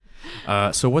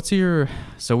So what's your?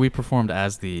 So we performed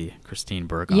as the Christine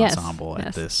Burke Ensemble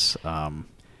at this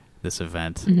this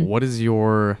event. Mm-hmm. What is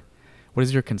your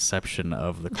conception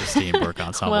of the Christine Burke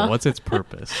Ensemble? Well, what's its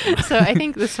purpose? So I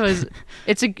think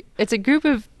it's a group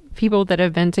of people that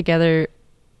have been together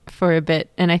for a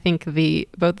bit, and I think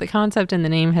both the concept and the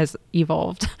name has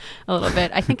evolved a little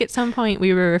bit. I think at some point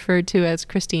we were referred to as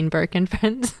Christine Burke and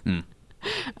Friends.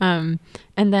 And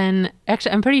then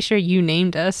actually I'm pretty sure you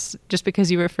named us just because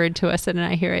you referred to us at an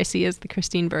I Hear I See as the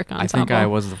Christine Burke Ensemble. I think I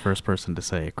was the first person to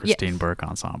say Christine Burke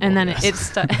Ensemble. And then it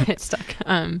stuck.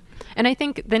 And I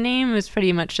think the name is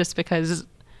pretty much just because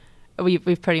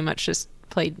we've pretty much just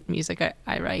played music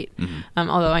I write. Mm-hmm.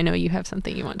 Although I know you have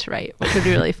something you want to write, which would be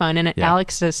really fun. And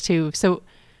Alex does too. So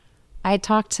I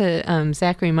talked to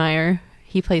Zachary Meyer.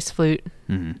 He plays flute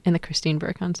in the Christine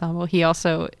Burke Ensemble. He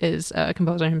also is a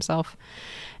composer himself.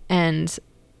 And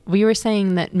we were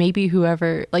saying that maybe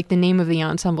whoever, like the name of the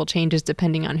ensemble changes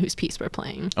depending on whose piece we're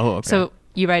playing. Oh, okay. So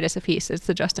you write us a piece. It's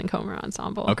the Justin Comer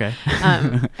Ensemble. Okay.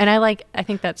 And I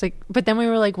think that's like, but then we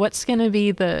were like, what's going to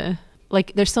be there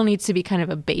still needs to be kind of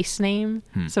a base name.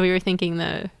 So we were thinking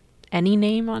any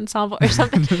name ensemble or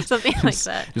something like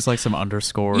that. Just like some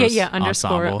underscores. Yeah,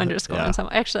 underscore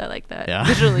ensemble. Actually, I like that. Yeah.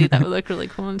 Visually, that would look really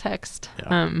cool in text.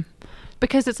 Yeah.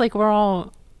 Because it's like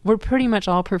we're pretty much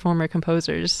all performer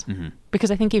composers. Mm-hmm.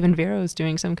 Because I think even Vero's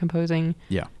doing some composing.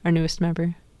 Yeah. Our newest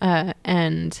member.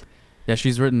 And yeah,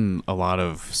 she's written a lot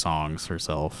of songs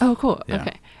herself. Oh, cool. Yeah.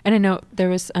 Okay. And I know there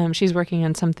was she's working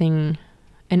on something,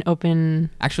 an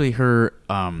open. Actually, her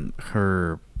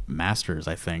master's,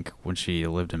 I think, when she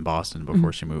lived in Boston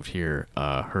before she moved here,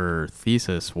 her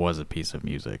thesis was a piece of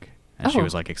music, and she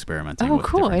was like experimenting with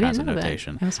different kinds of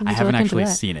notation. I haven't actually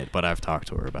seen it, but I've talked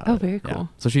to her about it. Oh, very cool.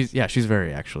 So she's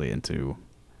very actually into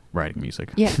writing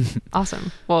music. Yeah,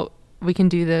 awesome. Well, we can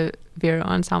do the Vero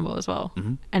Ensemble as well.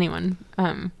 Mm-hmm. Anyone.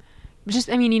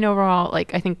 We're all I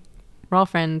think we're all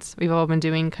friends. We've all been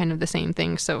doing kind of the same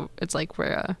thing, so it's like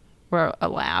we're a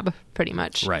lab pretty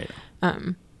much. Right.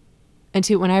 And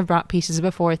too, when I've brought pieces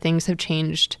before, things have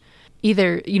changed.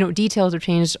 Either, details have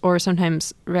changed, or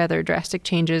sometimes rather drastic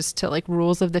changes to like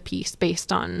rules of the piece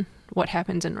based on what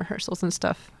happens in rehearsals and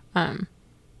stuff. And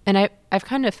I've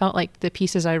kind of felt like the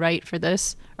pieces I write for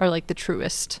this are like the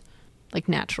truest, like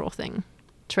natural thing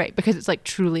to write, because it's like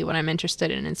truly what I'm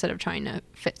interested in instead of trying to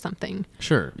fit something.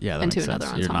 Sure. Yeah. That into makes another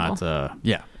sense. ensemble. You're not.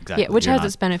 Yeah. Exactly. Yeah, which has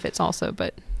its benefits also,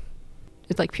 but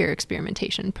it's like pure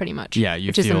experimentation pretty much. Yeah.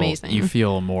 Which is amazing. You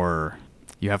feel more.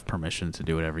 You have permission to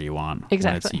do whatever you want. Exactly.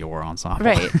 When it's your ensemble.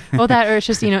 Right. Well, that, or it's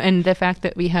just, and the fact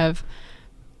that we have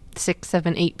 6,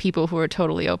 7, 8 people who are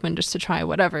totally open just to try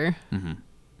whatever. Mm-hmm.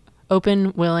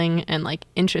 Open, willing, and like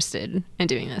interested in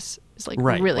doing this is like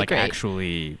really great.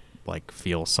 Actually like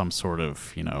feel some sort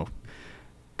of,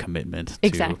 commitment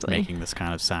to making this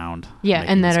kind of sound. Yeah.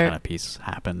 And that this kind of piece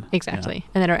happen. Exactly.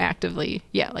 Yeah. And that are actively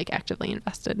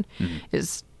invested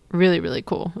is really, really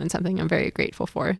cool and something I'm very grateful for.